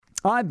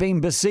I've been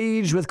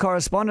besieged with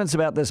correspondence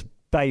about this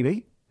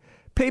baby.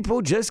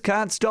 People just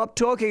can't stop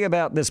talking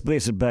about this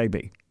blessed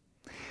baby.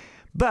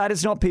 But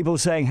it's not people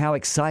saying how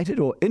excited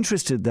or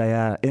interested they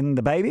are in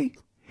the baby.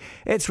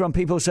 It's from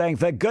people saying,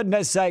 for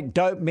goodness sake,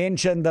 don't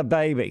mention the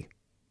baby.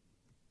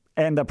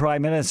 And the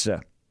Prime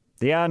Minister,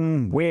 the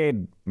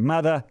unwed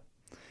mother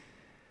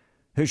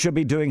who should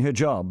be doing her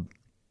job.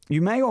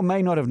 You may or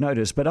may not have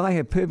noticed, but I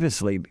have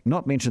purposely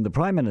not mentioned the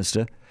Prime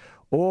Minister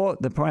or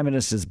the Prime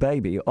Minister's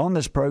baby on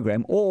this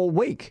program all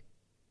week.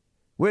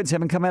 Words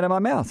haven't come out of my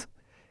mouth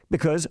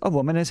because a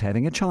woman is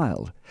having a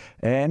child.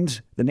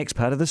 And the next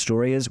part of the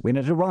story is when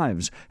it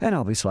arrives, and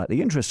I'll be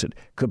slightly interested.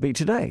 Could be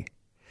today.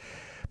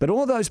 But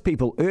all those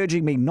people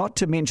urging me not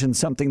to mention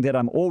something that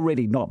I'm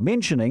already not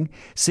mentioning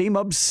seem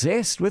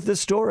obsessed with the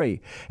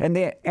story. And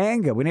their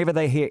anger whenever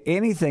they hear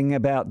anything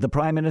about the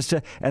Prime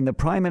Minister and the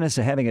Prime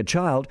Minister having a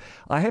child,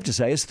 I have to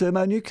say, is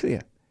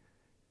thermonuclear.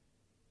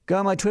 Go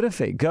on my Twitter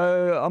feed.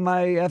 Go on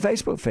my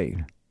Facebook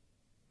feed.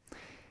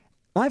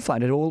 I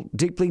find it all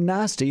deeply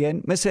nasty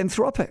and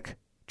misanthropic.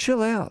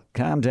 Chill out.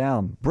 Calm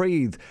down.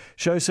 Breathe.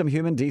 Show some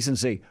human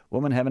decency.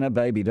 Woman having a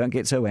baby. Don't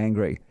get so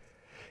angry.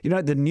 You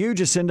know, the new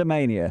Jacinda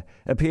Mania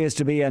appears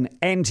to be an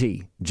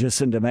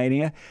anti-Jacinda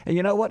Mania. And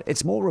you know what?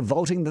 It's more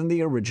revolting than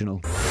the original.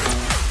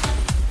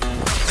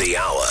 The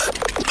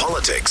Hour.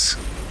 Politics.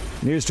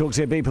 News Talk's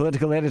ZB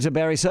political editor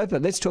Barry Soper.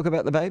 Let's talk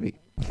about the baby.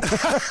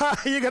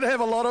 You're going to have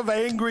a lot of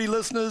angry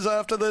listeners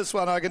after this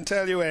one, I can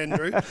tell you,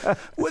 Andrew.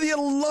 Whether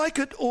you like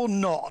it or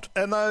not,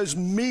 and those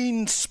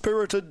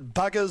mean-spirited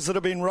buggers that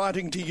have been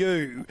writing to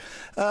you,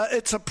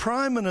 it's a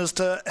Prime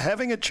Minister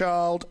having a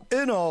child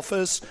in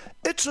office.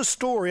 It's a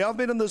story. I've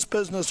been in this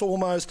business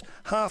almost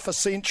half a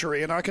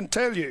century, and I can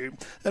tell you,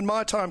 in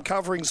my time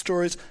covering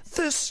stories,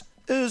 this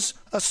is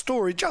a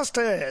story, just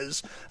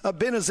as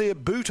Benazir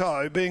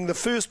Bhutto being the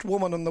first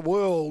woman in the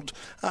world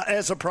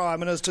as a Prime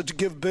Minister to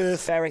give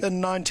birth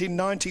in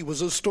 1990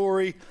 was a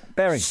story.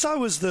 Barry,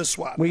 so is this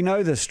one. We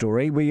know this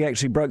story. We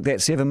actually broke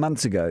that 7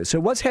 months ago. So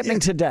what's happening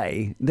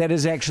today that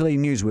is actually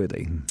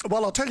newsworthy?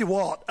 Well, I'll tell you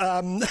what.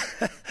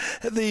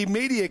 The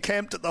media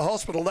camped at the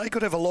hospital, they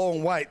could have a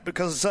long wait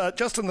because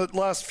just in the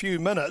last few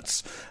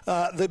minutes,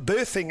 the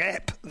birthing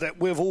app that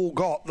we've all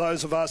got,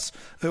 those of us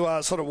who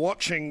are sort of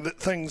watching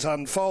things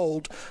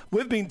unfold,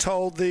 we've been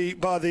told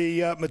by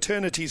the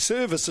maternity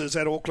services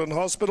at Auckland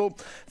Hospital,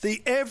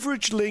 the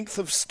average length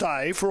of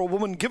stay for a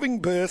woman giving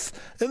birth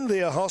in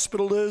their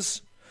hospital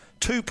is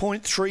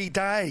 2.3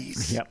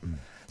 days. Yep.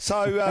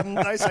 So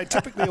they say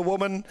typically a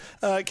woman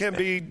can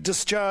be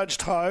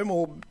discharged home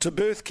or to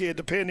birth care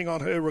depending on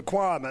her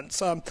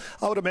requirements. I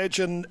would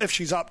imagine if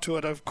she's up to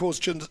it, of course,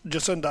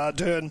 Jacinda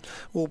Ardern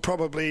will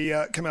probably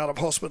come out of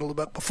hospital a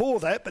bit before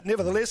that, but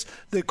nevertheless,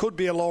 there could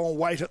be a long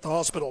wait at the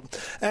hospital.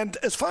 And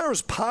as far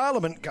as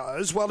Parliament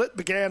goes, well, it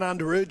began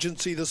under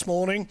urgency this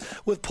morning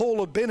with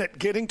Paula Bennett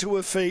getting to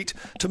her feet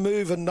to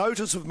move a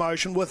notice of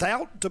motion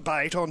without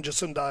debate on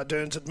Jacinda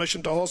Ardern's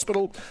admission to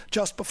hospital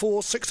just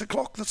before 6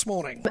 o'clock this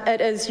morning. It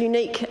is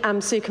unique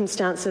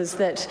circumstances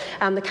that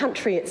the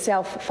country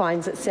itself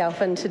finds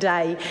itself in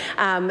today,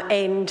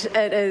 and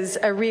it is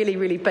a really,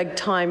 really big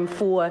time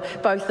for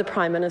both the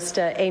Prime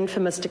Minister and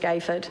for Mr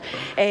Gayford.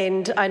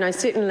 And I know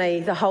certainly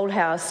the whole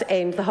House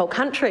and the whole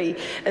country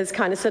is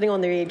kind of sitting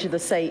on their edge of the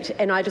seat,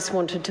 and I just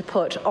wanted to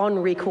put on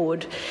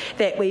record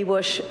that we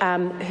wish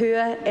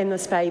her and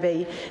this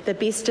baby the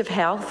best of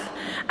health,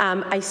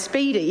 a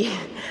speedy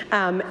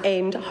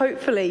and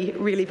hopefully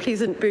really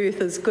pleasant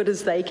birth as good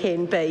as they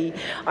can be.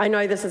 I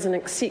know this is an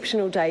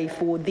exceptional day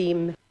for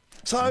them.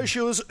 So she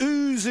was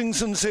oozing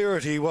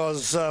sincerity,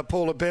 was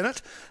Paula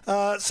Bennett.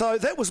 So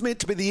that was meant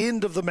to be the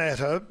end of the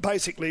matter,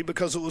 basically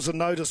because it was a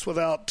notice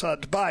without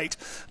debate.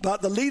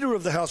 But the Leader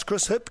of the House,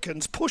 Chris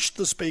Hipkins, pushed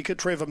the Speaker,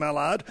 Trevor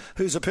Mallard,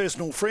 who's a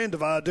personal friend of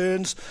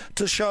Ardern's,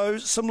 to show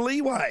some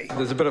leeway.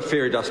 There's a bit of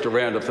fairy dust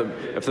around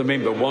if the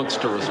member wants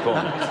to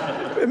respond.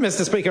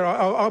 Mr Speaker,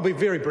 I'll be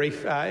very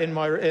brief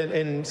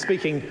in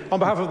speaking on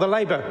behalf of the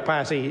Labour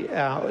Party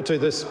to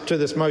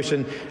this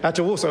motion,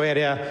 to also add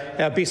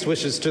our best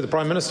wishes to the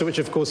Prime Minister, which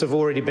of course have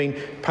already been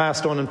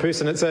passed on in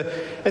person. It's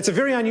a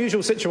very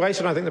unusual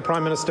situation I think the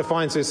Prime Minister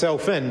finds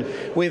herself in,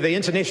 where the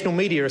international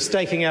media are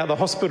staking out the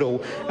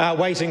hospital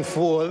waiting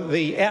for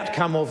the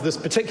outcome of this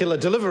particular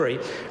delivery.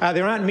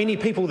 There aren't many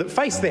people that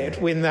face that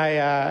when they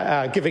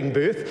are giving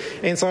birth,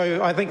 and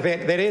so I think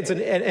that adds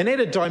an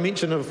added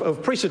dimension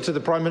of pressure to the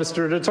Prime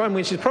Minister at a time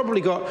when she's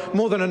probably got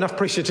more than enough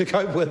pressure to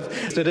cope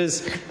with. It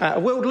is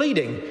world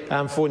leading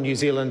for New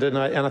Zealand, and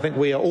I think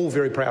we are all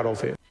very proud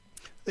of her.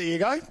 There you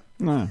go.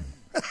 No.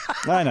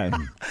 I know.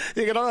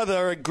 You can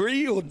either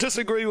agree or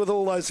disagree with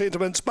all those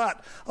sentiments,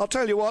 but I'll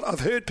tell you what,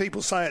 I've heard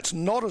people say it's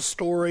not a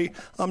story.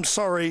 I'm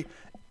sorry,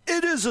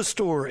 it is a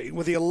story,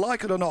 whether you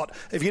like it or not.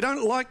 If you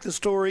don't like the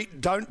story,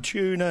 don't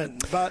tune in,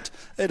 but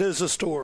it is a story.